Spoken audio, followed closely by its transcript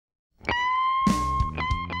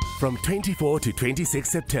From 24 to 26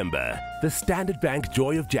 September, the Standard Bank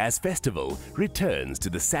Joy of Jazz Festival returns to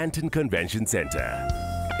the Sandton Convention Centre.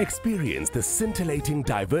 Experience the scintillating,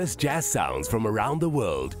 diverse jazz sounds from around the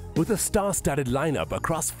world with a star-studded lineup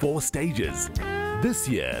across 4 stages. This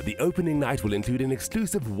year, the opening night will include an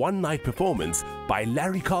exclusive one-night performance by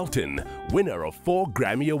Larry Carlton, winner of 4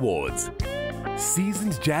 Grammy Awards.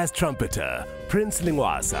 Seasoned jazz trumpeter Prince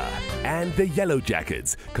Lingwasa and the Yellow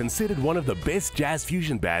Jackets, considered one of the best jazz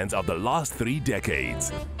fusion bands of the last 3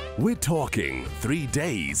 decades. We're talking 3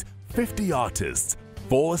 days, 50 artists,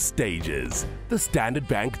 4 stages. The Standard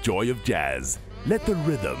Bank Joy of Jazz. Let the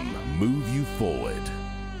rhythm move you forward.